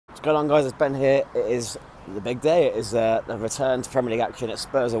What's going on, guys? It's Ben here. It is the big day. It is the return to Premier League action at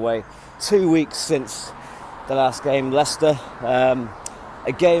Spurs away. 2 weeks since the last game, Leicester.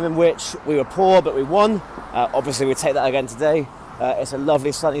 A game in which we were poor, but we won. Obviously, we take that again today. It's a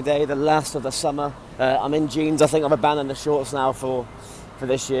lovely sunny day, the last of the summer. I'm in jeans. I think I've abandoned the shorts now for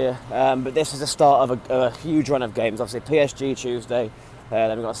this year. But this is the start of a huge run of games. Obviously, PSG Tuesday.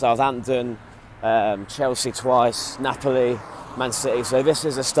 Then we've got Southampton, Chelsea twice, Napoli, Man City. So this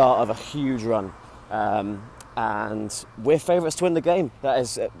is the start of a huge run, and we're favourites to win the game. That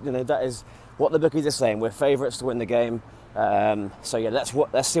is what the bookies are saying. We're favourites to win the game. So yeah, let's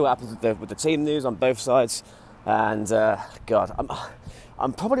see what happens with the team news on both sides. And God,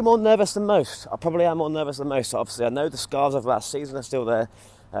 I'm probably more nervous than most. I probably am more nervous than most. Obviously, I know the scars of last season are still there.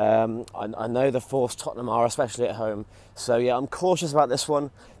 I know the force Tottenham are, especially at home. So yeah, I'm cautious about this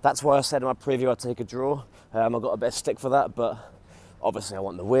one. That's why I said in my preview I'd take a draw. I got a bit of stick for that, but obviously I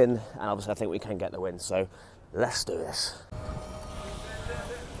want the win, and obviously I think we can get the win. So let's do this.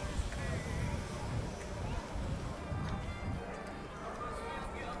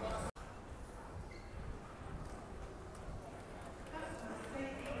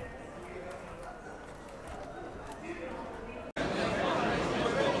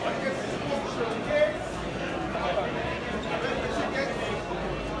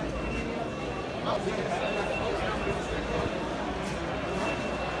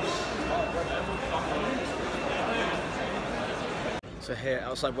 So here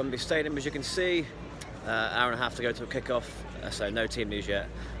outside Wembley Stadium, as you can see, hour and a half to go to a kick-off, so no team news yet.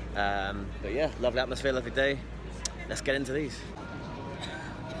 But yeah, lovely atmosphere, lovely day. Let's get into these.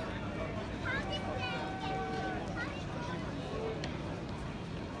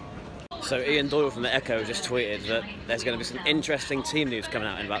 So Ian Doyle from the Echo just tweeted that there's going to be some interesting team news coming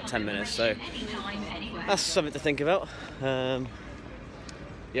out in about 10 minutes, so that's something to think about.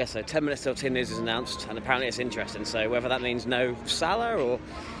 Yeah, so 10 minutes till team news is announced, and apparently it's interesting. So whether that means no Salah or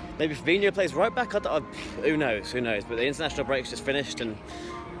maybe Firmino plays right back, who knows? But the international break's just finished, and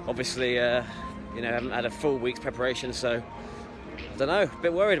obviously, haven't had a full week's preparation, so I don't know. A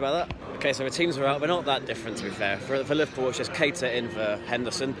bit worried about that. Okay, so the teams are out. We're not that different, to be fair. For Liverpool, it's just Keita in for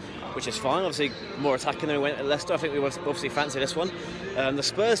Henderson, which is fine. Obviously, more attacking than we went at Leicester. I think we obviously fancy this one. The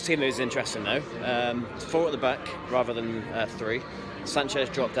Spurs team news is interesting though. 4 at the back rather than 3. Sanchez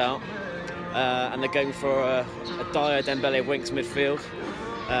dropped out, and they're going for a Dyer, Dembele, Winks midfield.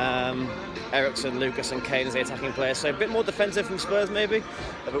 Eriksen, Lucas and Kane as the attacking players, so a bit more defensive from Spurs maybe,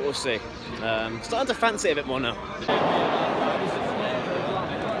 but we'll see. Starting to fancy it a bit more now.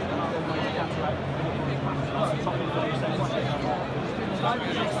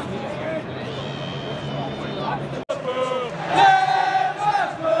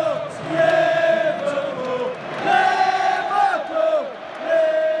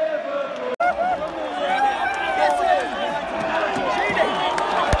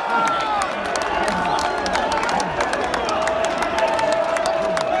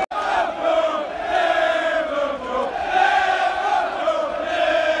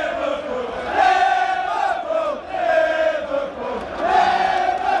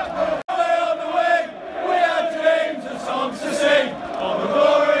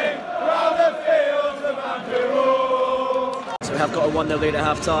 Have got a 1-0 lead at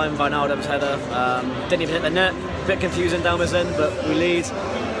half time. Wijnaldum's header didn't even hit the net. A bit confusing down this end, but we lead.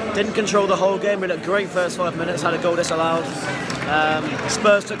 Didn't control the whole game. We looked great first 5 minutes, had a goal disallowed.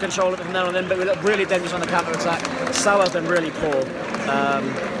 Spurs took control of it from now on in, but we looked really dangerous on the counter attack. Salah's been really poor.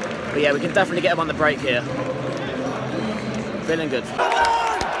 But yeah, we can definitely get him on the break here. Feeling good.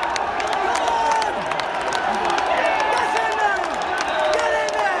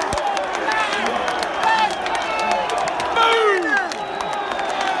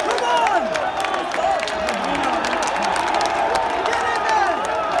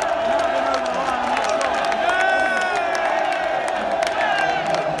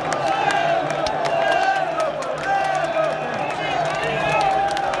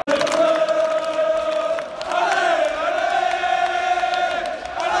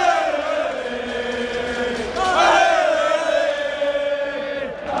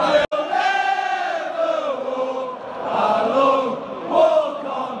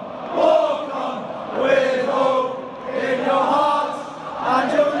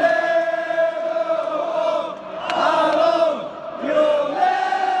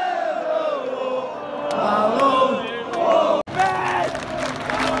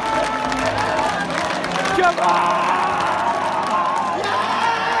 Come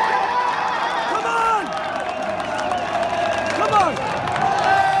on! Liverpool!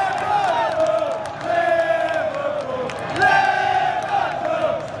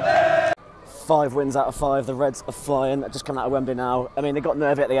 5 wins out of 5. The Reds are flying. Just coming out of Wembley now. I mean, they got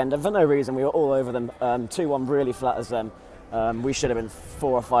nervy at the end, and for no reason. We were all over them. 2-1 really flat as them. We should have been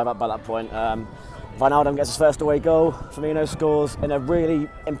 4 or 5 up by that point. Wijnaldum gets his first away goal. Firmino scores in a really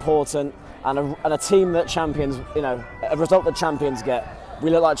important and a team that champions, you know, a result that champions get. We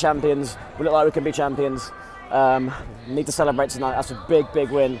look like champions. We look like we can be champions. Need to celebrate tonight. That's a big, big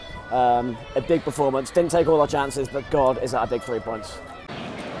win. A big performance. Didn't take all our chances, but God, is that a big 3 points.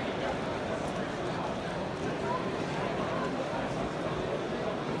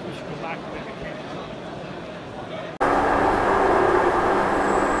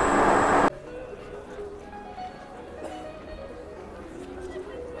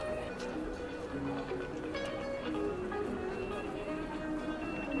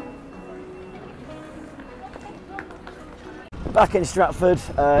 Back in Stratford,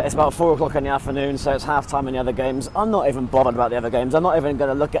 it's about 4 o'clock in the afternoon, so it's half time in the other games. I'm not even bothered about the other games. I'm not even going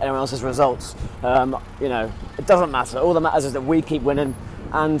to look at anyone else's results. You know, it doesn't matter. All that matters is that we keep winning.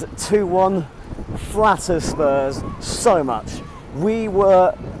 And 2-1 flatters Spurs so much. We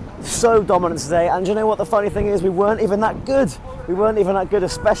were so dominant today, and you know what the funny thing is? We weren't even that good. We weren't even that good,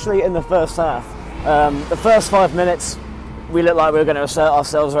 especially in the first half. The first 5 minutes, we looked like we were going to assert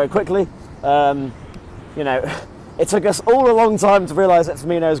ourselves very quickly. You know, it took us all a long time to realise that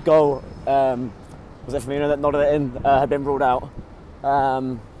Firmino's goal, was it Firmino that nodded it in, had been ruled out.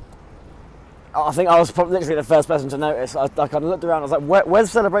 I think I was probably literally the first person to notice. I kind of looked around, I was like, where's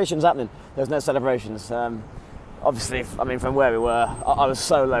the celebrations happening? There was no celebrations. Obviously, I mean, from where we were, I was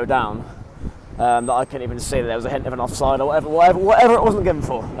so low down that I couldn't even see that there was a hint of an offside or whatever it wasn't given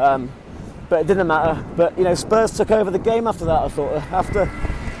for. But it didn't matter. But, you know, Spurs took over the game after that, I thought. After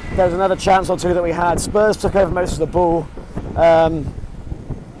there was another chance or two that we had, Spurs took over most of the ball.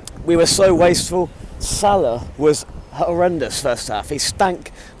 We were so wasteful. Salah was horrendous first half. He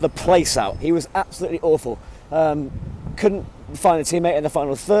stank the place out. He was absolutely awful. Couldn't find a teammate in the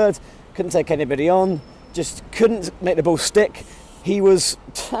final third. Couldn't take anybody on. Just couldn't make the ball stick. He was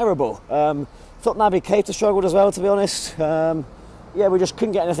terrible. Thought Naby Keita struggled as well, to be honest. Yeah, we just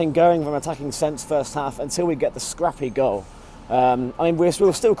couldn't get anything going from an attacking sense first half until we get the scrappy goal. I mean, we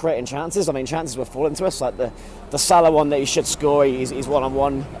were still creating chances. I mean, chances were falling to us, like the Salah one that he should score. He's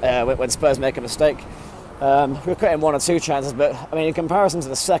one-on-one when Spurs make a mistake. We were creating 1 or 2 chances, but I mean, in comparison to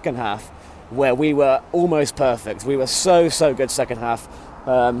the second half, where we were almost perfect, we were so good second half.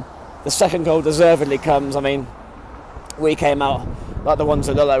 The second goal deservedly comes. I mean, we came out like the ones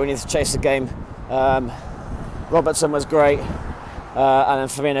that look like we need to chase the game. Robertson was great. And then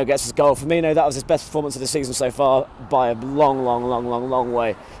Firmino gets his goal. Firmino, that was his best performance of the season so far by a long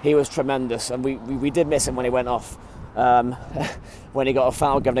way. He was tremendous, and we did miss him when he went off. When he got a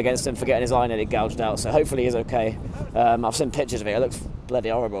foul given against him for getting his eye nearly gouged out. So hopefully he's okay. I've seen pictures of it. It looks bloody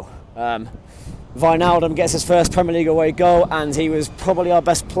horrible. Wijnaldum gets his first Premier League away goal, and he was probably our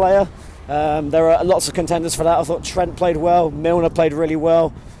best player. There are lots of contenders for that. I thought Trent played well. Milner played really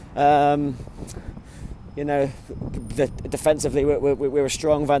well. You know, defensively we were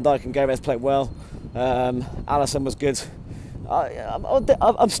strong. Van Dijk and Gomez played well. Alisson was good.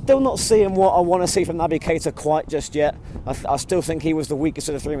 I'm still not seeing what I want to see from Naby Keita quite just yet. I still think he was the weakest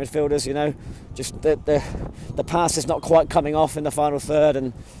of the 3 midfielders. You know, just the pass is not quite coming off in the final third,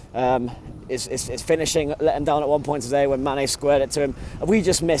 and it's finishing. Let him down at one point today when Mane squared it to him. We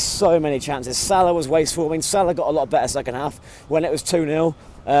just missed so many chances. Salah was wasteful. I mean, Salah got a lot better second half when it was 2-0.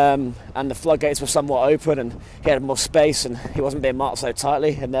 And the floodgates were somewhat open, and he had more space, and he wasn't being marked so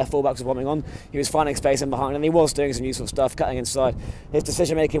tightly, and their fullbacks were bombing on. He was finding space in behind, and he was doing some useful stuff, cutting inside. His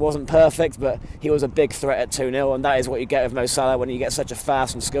decision making wasn't perfect, but he was a big threat at 2-0, and that is what you get with Mo Salah when you get such a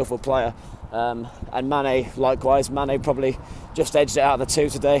fast and skillful player. And Mane likewise. Mane probably just edged it out of the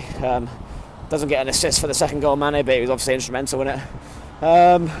 2 today. Doesn't get an assist for the second goal, Mane, but he was obviously instrumental in it.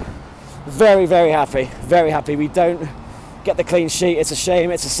 Very happy. We don't get the clean sheet. It's a shame.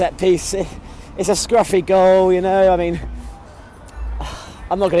 It's a set piece. It's a scruffy goal, you know. I mean,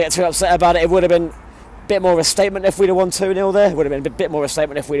 I'm not going to get too upset about it. It would have been a bit more of a statement if we'd have won 2-0 there. It would have been a bit more of a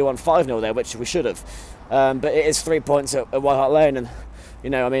statement if we'd have won 5-0 there, which we should have. But it is 3 points at White Hart Lane, and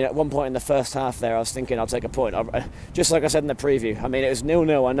you know, I mean, at one point in the first half there, I was thinking I'll take a point. Just like I said in the preview. I mean, it was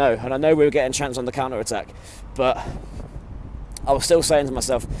 0-0, I know, and I know we were getting a chance on the counter attack, but I was still saying to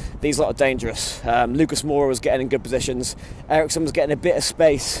myself, these lot are dangerous. Lucas Moura was getting in good positions. Eriksen was getting a bit of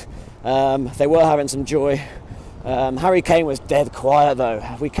space. They were having some joy. Harry Kane was dead quiet though.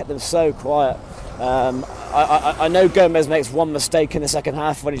 We kept them so quiet. I know Gomez makes one mistake in the second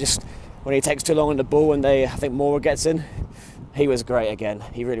half when he takes too long on the ball, and I think Moura gets in. He was great again.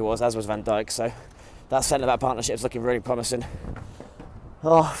 He really was, as was Van Dijk. So that centre-back partnership is looking really promising.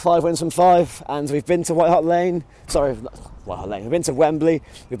 Oh, 5 wins from 5, and we've been to White Hart Lane. Sorry, not White Hart Lane. We've been to Wembley,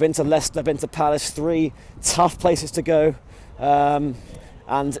 we've been to Leicester, been to Palace. 3 tough places to go, and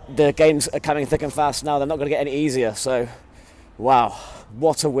the games are coming thick and fast now. They're not going to get any easier. So, wow,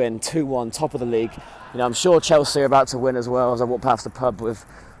 what a win! 2-1, top of the league. You know, I'm sure Chelsea are about to win as well. As I walk past the pub with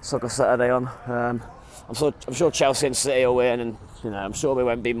Soccer Saturday on, I'm sure Chelsea and City will win, and you know, I'm sure we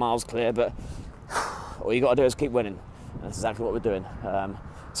won't be miles clear. But all you got to do is keep winning. That's exactly what we're doing.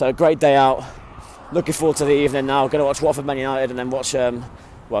 So a great day out. Looking forward to the evening now. Going to watch Watford Man United and then watch,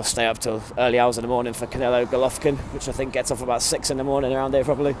 stay up till early hours in the morning for Canelo Golovkin, which I think gets off about 6 in the morning around here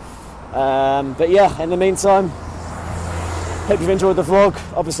probably. But yeah, in the meantime, hope you've enjoyed the vlog.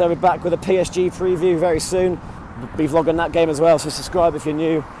 Obviously I'll be back with a PSG preview very soon. Be vlogging that game as well, so subscribe if you're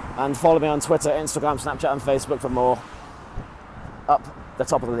new and follow me on Twitter, Instagram, Snapchat and Facebook for more. Up the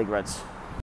top of the league, Reds.